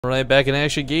Alright, back in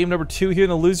action. Game number 2 here in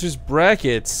the losers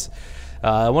brackets.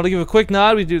 I want to give a quick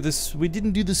nod. We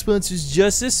didn't do the sponsors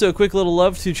justice, so a quick little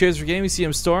love to Chairs for Gaming,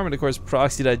 CM Storm, and of course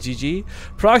Proxy.gg.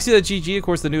 Proxy.gg, of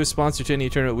course, the newest sponsor to any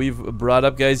tournament we've brought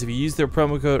up, guys. If you use their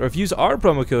promo code, or if you use our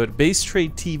promo code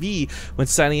BaseTradeTV when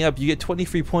signing up, you get 20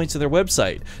 free points on their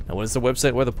website. Now, what is the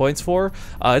website? What are the points for?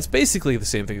 It's basically the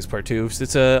same thing as Part 2.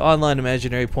 It's an online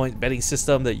imaginary point betting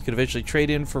system that you can eventually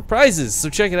trade in for prizes. So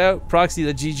check it out,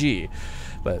 Proxy.gg.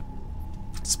 But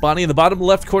spawning in the bottom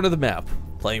left corner of the map,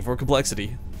 playing for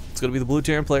complexity, it's going to be the blue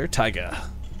Terran player, Tyga.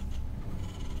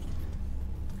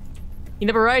 He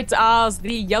never writes as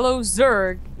the yellow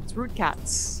Zerg. It's Root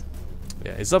Catz.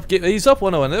 Yeah, he's up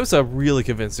 1-0, and that was a really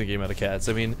convincing game out of Catz.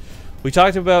 I mean, we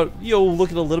talked about,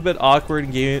 looking a little bit awkward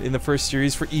in the first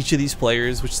series for each of these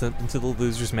players, which sent them to the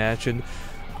losers match, and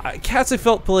Catz, I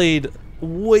felt, played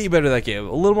way better that game.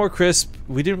 A little more crisp.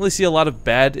 We didn't really see a lot of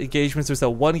bad engagements. There was that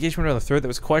one engagement around the third that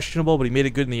was questionable, but he made it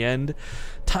good in the end.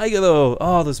 Tyga, though,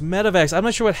 oh, those medevacs. I'm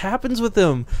not sure what happens with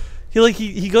him.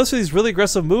 He goes through these really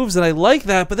aggressive moves, and I like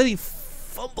that, but then he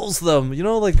fumbles them,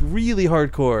 like really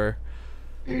hardcore.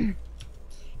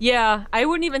 Yeah, I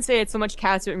wouldn't even say it's so much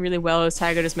Catz doing really well as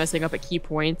Tyga just messing up at key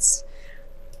points.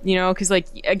 Because,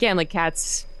 again,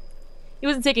 Catz, he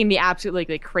wasn't taking the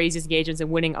absolute craziest engagements and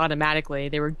winning automatically.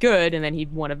 They were good, and then he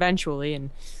won eventually.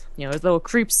 And his little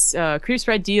creep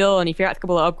spread deal, and he figured out a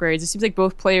couple of upgrades. It seems like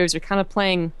both players are kind of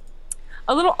playing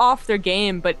a little off their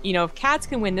game. But if Catz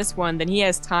can win this one, then he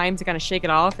has time to kind of shake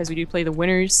it off as we do play the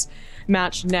winners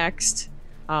match next.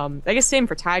 I guess same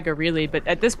for Tyga, really. But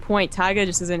at this point, Tyga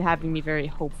just isn't having me very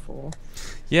hopeful.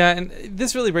 Yeah, and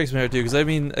this really breaks my heart too, because I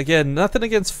mean, again, nothing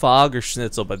against Fog or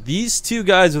Schnitzel, but these two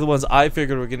guys are the ones I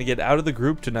figured were going to get out of the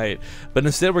group tonight, but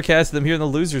instead we're casting them here in the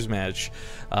losers match.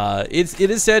 It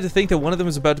is sad to think that one of them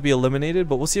is about to be eliminated,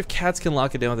 but we'll see if Catz can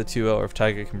lock it down with a 2-0 or if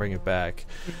Tyga can bring it back.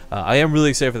 I am really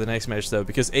excited for the next match though,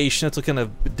 because Schnitzel kind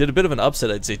of did a bit of an upset,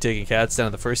 I'd say, taking Catz down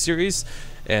in the first series,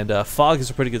 and Fog is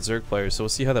a pretty good Zerg player, so we'll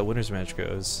see how that winners match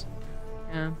goes.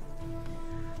 Yeah.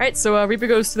 Alright, so Reaper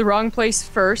goes to the wrong place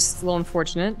first. A little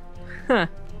unfortunate. Huh.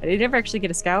 Did he never actually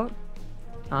get a scout?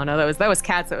 Oh no, that was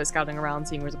Catz that was scouting around,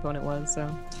 seeing where his opponent was,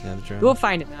 so yeah, we'll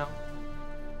find it now.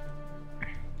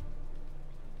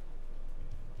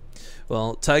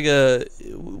 Well,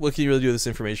 Tyga, what can you really do with this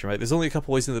information, right? There's only a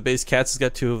couple ways in the base. Catz has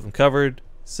got 2 of them covered,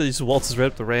 so he just waltzes right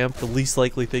up the ramp, the least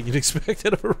likely thing you'd expect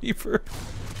out of a Reaper.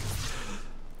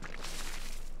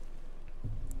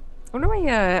 I wonder why,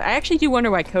 I actually do wonder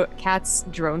why Catz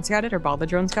drone scouted or bother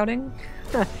drone scouting.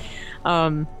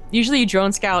 Usually you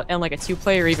drone scout in a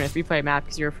 2-player or even a 3-player map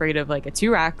because you're afraid of a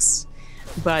 2-rax,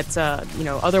 but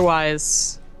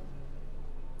otherwise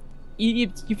you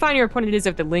find your opponent is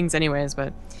if the lings anyways.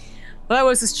 But well, that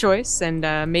was his choice, and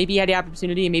maybe he had the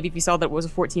opportunity, and maybe if he saw that it was a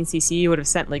 14cc, he would have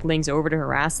sent lings over to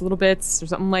harass a little bit or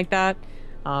something like that,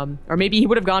 or maybe he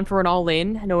would have gone for an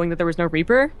all-in knowing that there was no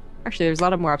Reaper. Actually, there's a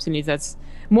lot of more opportunities. The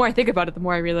more I think about it, the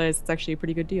more I realize it's actually a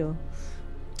pretty good deal.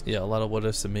 Yeah, a lot of what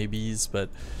ifs and maybes, but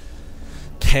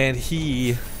can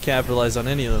he capitalize on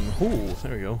any of them? Ooh,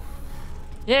 there we go.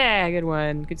 Yeah, good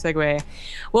one. Good segue.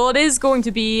 Well, it is going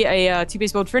to be a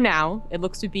 2-base build for now. It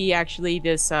looks to be actually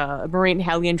this Marine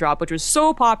Hellion drop, which was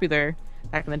so popular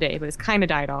back in the day, but it's kind of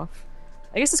died off.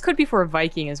 I guess this could be for a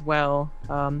Viking as well,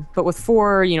 but with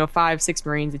 4, 5, 6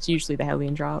 Marines, it's usually the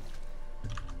Hellion drop.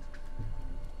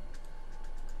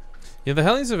 Yeah, the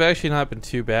Hellions have actually not been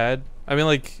too bad. I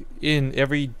mean, in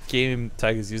every game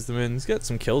Tyga's used them in, he's got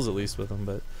some kills at least with them,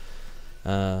 but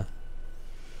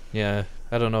yeah,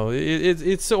 I don't know.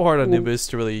 It's so hard on Nimbus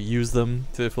to really use them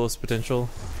to their fullest potential.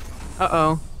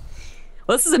 Uh-oh.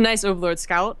 Well, this is a nice Overlord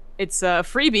scout. It's a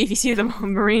freebie if you see the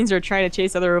Marines are trying to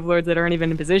chase other Overlords that aren't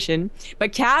even in position.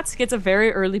 But Catz gets a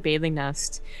very early bathing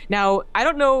nest. Now, I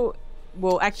don't know,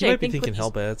 well, actually, I think thinking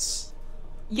Hellbats.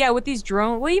 Yeah, with these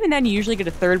drones, well, even then you usually get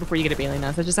a 3rd before you get a Baneling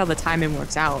Nest. That's just how the timing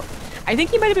works out. I think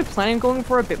he might have been planning on going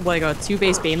for a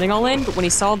 2-base Baneling all-in, but when he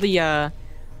saw the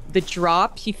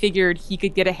drop, he figured he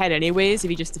could get ahead anyways if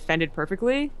he just defended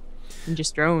perfectly and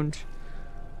just droned.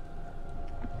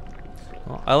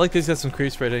 Well, I like that he's got some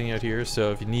creep spread hanging out here,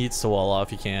 so if he needs to wall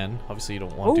off, he can. Obviously, you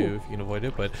don't want to if you can avoid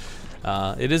it, but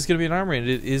it is going to be an armory, and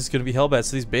it is going to be Hellbats,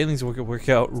 so these Banelings work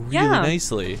out really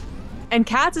nicely. And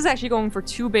Catz is actually going for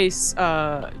 2-base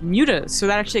mutas, so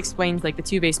that actually explains the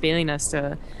 2-base Baneling Nest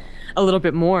a little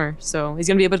bit more. So he's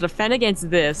gonna be able to defend against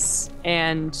this,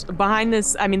 and behind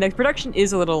this, I mean, the production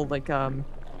is a little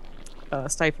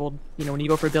stifled, when you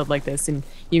go for a build like this, and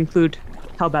you include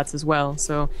Hellbats as well.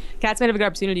 So Catz might have a good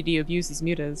opportunity to abuse these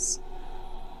mutas.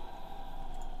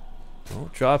 Well,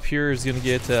 drop here is going to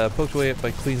get poked away at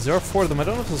by Queens. There are 4 of them. I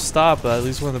don't know if they'll stop. At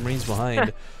least one of the Marines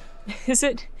behind.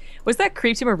 Was that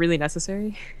creep tumor really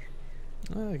necessary?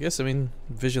 I guess, I mean,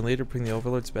 Vision later bring the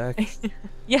Overlords back.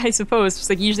 Yeah, I suppose. Just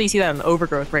like usually you see that on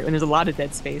Overgrowth, right, when there's a lot of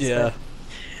dead space. Yeah.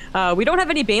 But, we don't have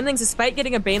any Banelings despite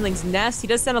getting a Baneling's Nest. He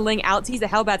does send a Ling out to use the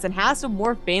Hellbats and has to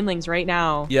morph Banelings right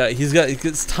now. Yeah,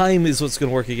 his time is what's going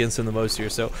to work against him the most here.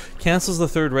 So cancels the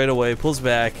 3rd right away, pulls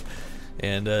back,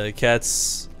 and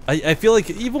Catz. I feel like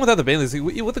even without the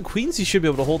Banelings, with the Queens, he should be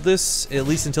able to hold this at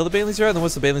least until the Banelings are out. And then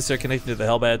once the Banelings start connecting to the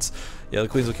Hellbats, yeah, the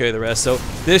Queens will carry the rest. So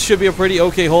this should be a pretty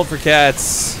okay hold for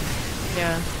Catz.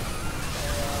 Yeah.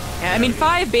 Yeah, I mean,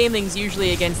 5 Banelings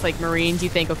usually against like Marines, you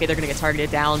think, okay, they're gonna get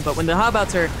targeted down, but when the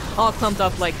Hellbats are all clumped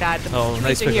up like that, the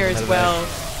nice here as well.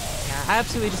 Yeah,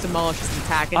 absolutely just demolishes the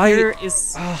attack. And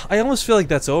I almost feel like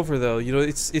that's over though. You know,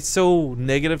 it's so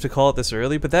negative to call it this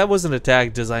early, but that was an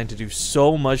attack designed to do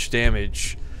so much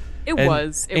damage. It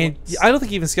was. I don't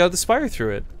think he even scouted the Spire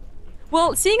through it.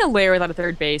 Well, seeing a lair without a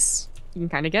 3rd base, you can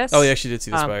kind of guess. Oh, he actually did see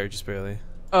the Spire, just barely.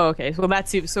 Oh, okay. Well,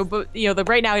 that's too. So, but you know,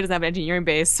 right now he doesn't have an engineering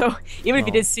base. So even if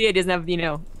he did see it, he doesn't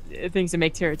have things to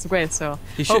make turrets with. So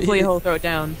hopefully he'll throw it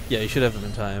down. Yeah, he should have them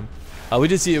in time. We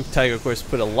did see Tyga, of course,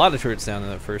 put a lot of turrets down in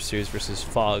that first series versus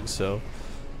Fog. So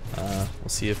we'll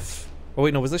see if. Oh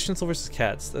wait, no, was that Schnitzel versus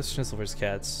Catz? That's Schnitzel versus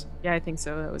Catz. Yeah, I think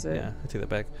so. That was it. Yeah, I take that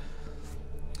back.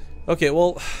 Okay,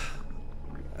 well,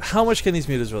 how much can these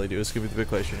mutas really do? Is gonna be the big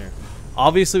question here.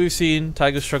 Obviously, we've seen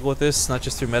Tyga struggle with this, not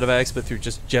just through medevacs, but through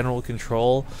just general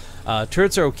control.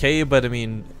 Turrets are okay, but I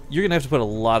mean, you're gonna have to put a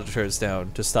lot of turrets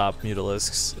down to stop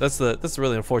Mutalisks. That's the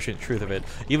really unfortunate truth of it.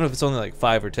 Even if it's only like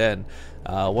 5 or 10,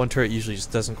 one turret usually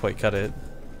just doesn't quite cut it.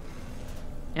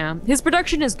 Yeah, his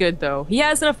production is good though. He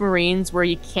has enough Marines where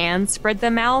he can spread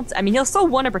them out. I mean, he'll still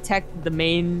want to protect the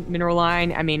main mineral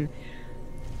line. I mean,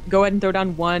 go ahead and throw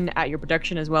down 1 at your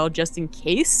production as well, just in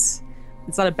case.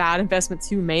 It's not a bad investment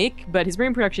to make, but his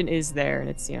Marine production is there, and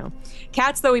it's, you know.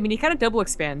 Catz, though, I mean, he kind of double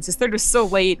expands. His 3rd was so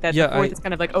late that the 4th is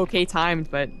kind of like okay timed,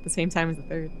 but at the same time as the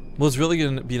 3rd. Well, it's really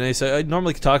going to be nice. I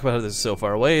normally talk about how this is so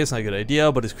far away. It's not a good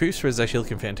idea, but his creep spread is actually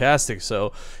looking fantastic,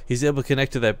 so he's able to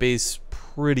connect to that base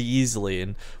pretty easily.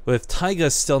 And with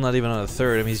Tyga still not even on a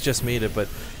 3rd, I mean, he's just made it, but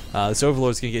this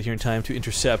Overlord's going to get here in time to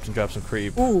intercept and drop some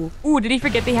creep. Ooh, did he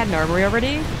forget they had an armory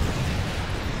already?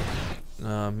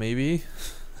 Maybe.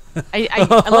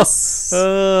 Unless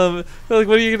like, what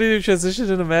are you gonna do?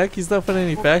 Transition into mech? He's not putting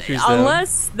any factories down.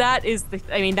 Unless that is the.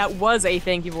 I mean, that was a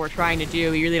thing people were trying to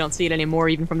do. You really don't see it anymore,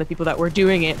 even from the people that were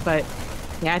doing it. But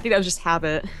yeah, I think that was just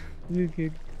habit.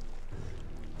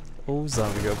 Oh,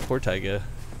 zombie girl, poor Tyga.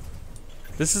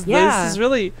 This is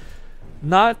really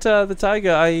not the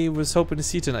Tyga I was hoping to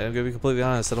see tonight. I'm gonna be completely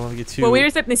honest. I don't want to get too. Well, we were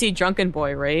expecting to see Drunken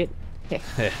Boy, right?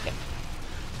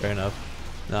 Fair enough.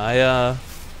 No,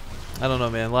 I don't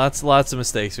know, man. Lots of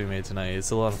mistakes we made tonight.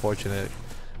 It's a little unfortunate,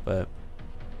 but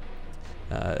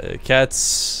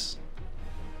Catz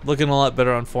looking a lot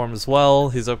better on form as well.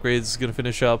 His upgrades is gonna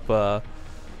finish up a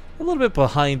little bit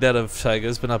behind that of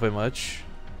Tyga's, but not by much.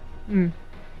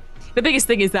 The biggest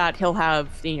thing is that he'll have,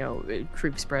 you know,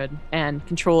 creep spread and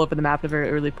control over the map at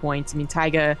very early points. I mean,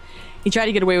 Tyga, he tried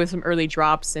to get away with some early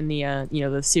drops in the, you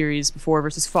know, the series before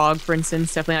versus Fog, for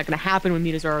instance. Definitely not going to happen when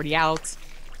mutas are already out.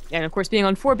 And of course, being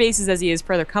on 4 bases as he is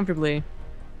rather comfortably,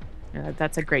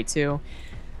 that's a great too.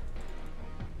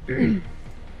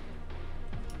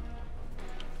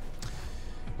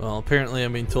 Well, apparently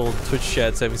I'm being told Twitch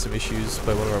chat's having some issues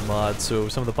by one of our mods, so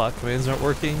some of the bot commands aren't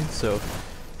working. So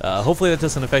hopefully that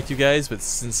doesn't affect you guys, but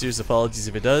sincerest apologies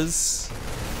if it does.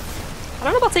 I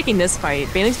don't know about taking this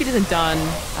fight. Bailing speed isn't done.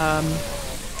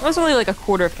 That was only like a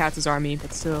quarter of Catz's army,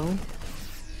 but still.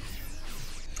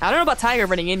 I don't know about Tyga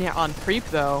running in here on creep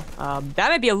though. That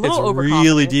might be a little overconfident. It's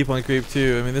really deep on creep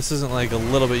too. I mean, this isn't like a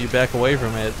little bit you back away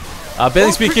from it.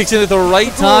 Bailing speed kicks in at the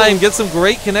right time, gets some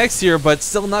great connects here, but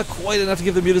still not quite enough to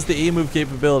give the mutas the A-move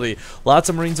capability. Lots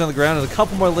of Marines on the ground, and a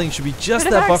couple more links should be just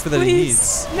that buffer that he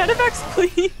needs. Medevacs,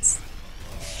 please.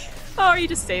 Oh, you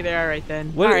just stay there right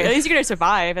then. Alright, at least you're gonna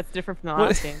survive. That's different from the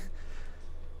last game.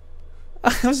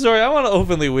 I'm sorry, I want to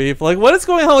openly weep. Like, what is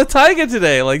going on with Tyga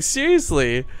today? Like,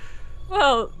 seriously.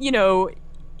 Well, you know,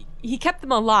 he kept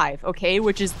them alive, okay,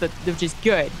 which is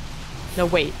good. No,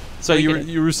 wait. So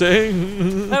you were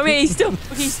saying? I mean, he still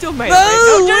might. No,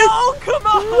 right? No, come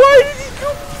on! Why did he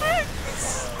go back?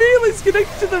 Feelings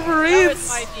connected to the Marines. That was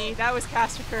my D. That was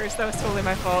Caster Curse. That was totally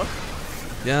my fault.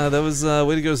 Yeah, that was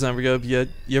way to go, Zombergo.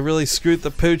 You really screwed the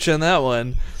pooch on that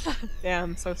one.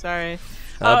 Damn, so sorry.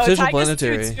 Potential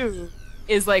planetary.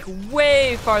 is like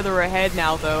way farther ahead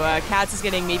now, though. Catz is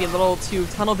getting maybe a little too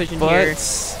tunnel vision here.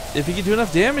 But if he can do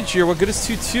enough damage here, what good is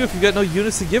 2-2 if you've got no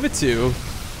units to give it to?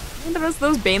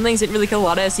 Those Banelings didn't really kill a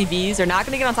lot of SCVs. They're not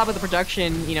going to get on top of the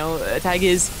production. You know, Tyga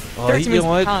is 13 minutes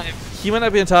of time. He might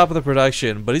not be on top of the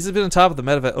production, but he's been on top of the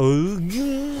medevac. Oh,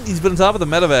 he's been on top of the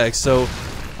medevac. So,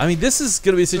 I mean, this is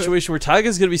going to be a situation where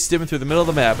Tyga's going to be stimming through the middle of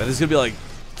the map, and there's going to be like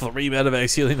 3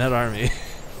 medevacs healing that army.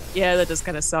 Yeah, that does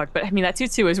kind of suck. But I mean, that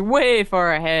 2-2 is way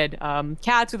far ahead.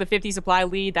 Catz with a 50 supply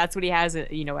lead, that's what he has,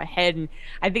 you know, ahead. And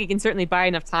I think he can certainly buy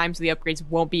enough time so the upgrades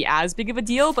won't be as big of a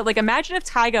deal. But like, imagine if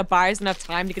Tyga buys enough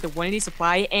time to get the 180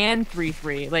 supply and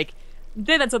 3-3. Like,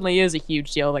 then that suddenly is a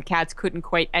huge deal. Like, Catz couldn't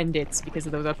quite end it because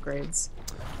of those upgrades.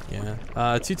 Yeah.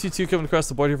 2-2-2 coming across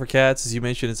the board here for Catz. As you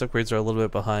mentioned, his upgrades are a little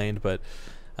bit behind, but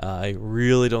I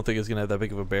really don't think it's going to have that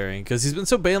big of a bearing because he's been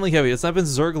so Baneling heavy. It's not been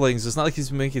Zerglings. It's not like he's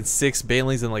been making 6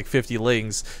 Banelings and like 50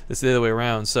 Lings. It's the other way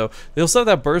around. So they'll still have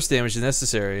that burst damage if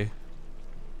necessary.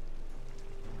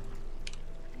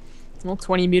 Well,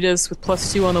 20 mutas with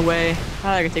 +2 on the way.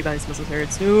 I can take down these missile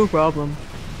turrets. No problem.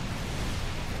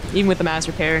 Even with the mass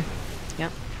repair.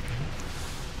 Yep.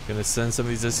 Gonna send some of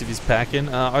these SCVs packing.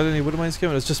 Are there any Widow Mines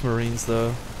coming? It's just Marines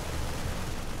though.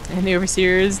 And the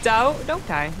Overseers don't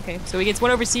die. Okay, so he gets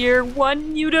 1 Overseer,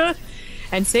 1 Muta,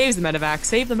 and saves the medevac.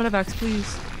 Save the medevacs,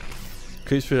 please.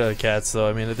 Creeps pretty out of Catz though.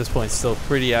 I mean, at this point, still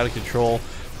pretty out of control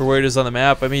for where it is on the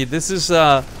map. I mean, this is,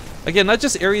 again, not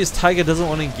just areas Tyga doesn't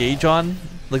want to engage on,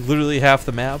 like literally half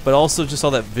the map, but also just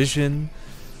all that vision,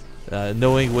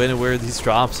 knowing when and where these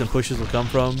drops and pushes will come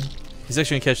from. He's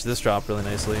actually gonna catch this drop really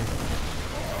nicely.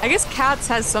 I guess Catz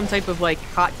has some type of like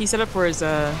hotkey setup for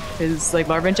his like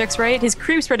larva injects, right? His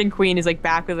creep spreading queen is like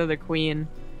back with the other queen.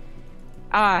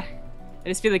 I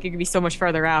just feel like it could be so much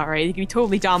farther out, right? It could be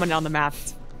totally dominant on the map.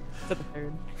 It's at the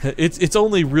third. It's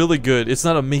only really good. It's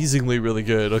not amazingly really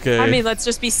good, okay? I mean, let's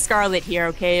just be Scarlet here,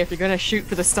 okay? If you're gonna shoot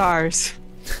for the stars.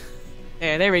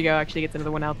 Yeah, there we go. Actually gets another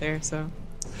one out there, so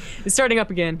it's starting up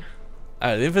again.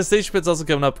 Alright, the Infestation Pit's also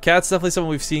coming up. Catz definitely someone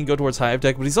we've seen go towards Hive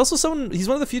Deck, but he's also someone, he's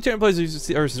one of the few Terran players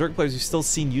or Zerg players we've still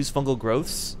seen use fungal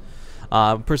growths.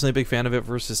 I'm personally a big fan of it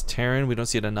versus Terran. We don't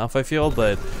see it enough, I feel,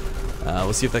 but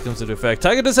we'll see if that comes into effect.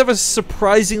 Tyga does have a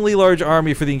surprisingly large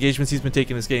army for the engagements he's been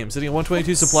taking in this game, sitting at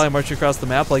 122 supply marching across the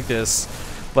map like this.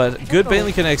 But good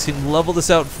Baneling connects can level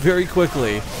this out very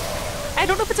quickly. I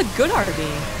don't know if it's a good army.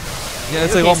 Yeah,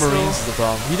 it's like all Marines is the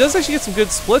problem. He does actually get some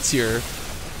good splits here.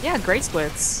 Yeah, great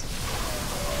splits.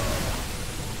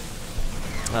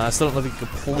 I still don't know if he can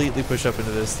completely push up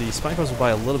into this. The Spine Cross will buy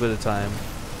a little bit of time.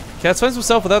 Catz finds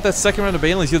himself without that second round of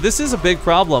Banelings. You know, this is a big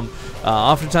problem.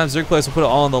 Oftentimes, Zerg players will put it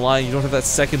all on the line. You don't have that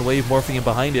second wave morphing in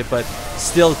behind it, but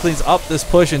still cleans up this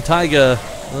push. And Tyga,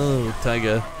 oh,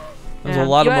 Tyga. There's a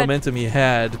lot of momentum he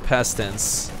had, past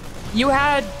tense. You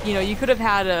had, you know, you could have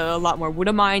had a lot more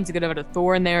Widow Mines. You could have had a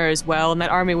Thor in there as well, and that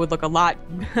army would look a lot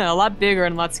bigger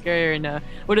and a lot scarier, and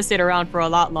would have stayed around for a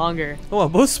lot longer. Oh,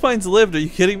 both spines lived. Are you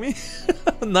kidding me?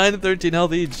 9 and 13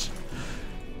 health each.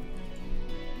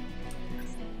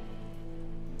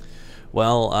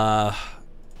 Well,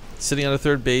 sitting on a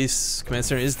 3rd base, Command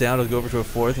Center is down. He'll go over to a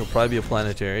 4th. He'll probably be a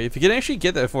planetary. If you can actually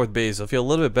get that 4th base, he'll feel a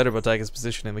little bit better about Tyga's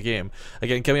position in the game.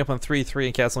 Again, coming up on 3-3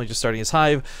 and Catz only just starting his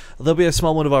Hive, there'll be a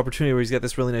small window of opportunity where he's got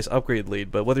this really nice upgrade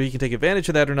lead. But whether he can take advantage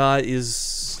of that or not is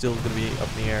still going to be up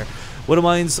in the air. Widow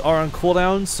Mines are on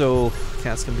cooldown, so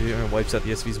Catz comes here and wipes out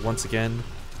the SCVs once again.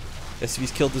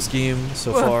 SCVs killed this game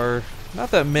so far.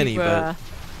 Not that many, but...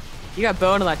 You got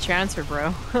bone on that transfer,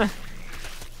 bro.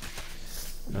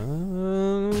 He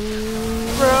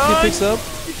picks up.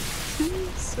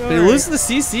 But he loses the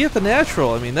CC at the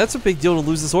natural. I mean, that's a big deal to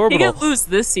lose this orbital. He could lose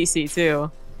this CC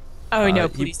too. Oh no,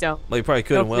 please don't. Well, he probably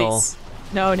could and will.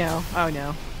 No, no. Oh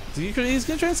no. So he's going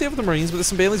to try and save with the Marines, but there's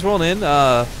some Banelings rolling in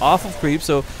off of creep,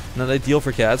 so not ideal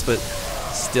for Catz, but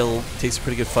still takes a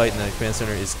pretty good fight, and the Command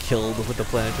Center is killed with the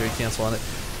planetary cancel on it.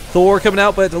 Thor coming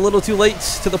out, but a little too late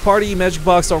to the party. Magic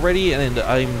Box already, and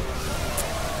I'm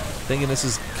thinking this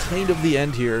is kind of the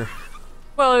end here.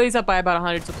 Well, he's up by about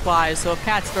 100 supplies, so if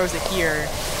Catz throws it here,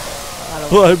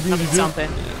 that'll be something.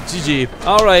 Yeah, GG.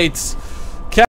 All right.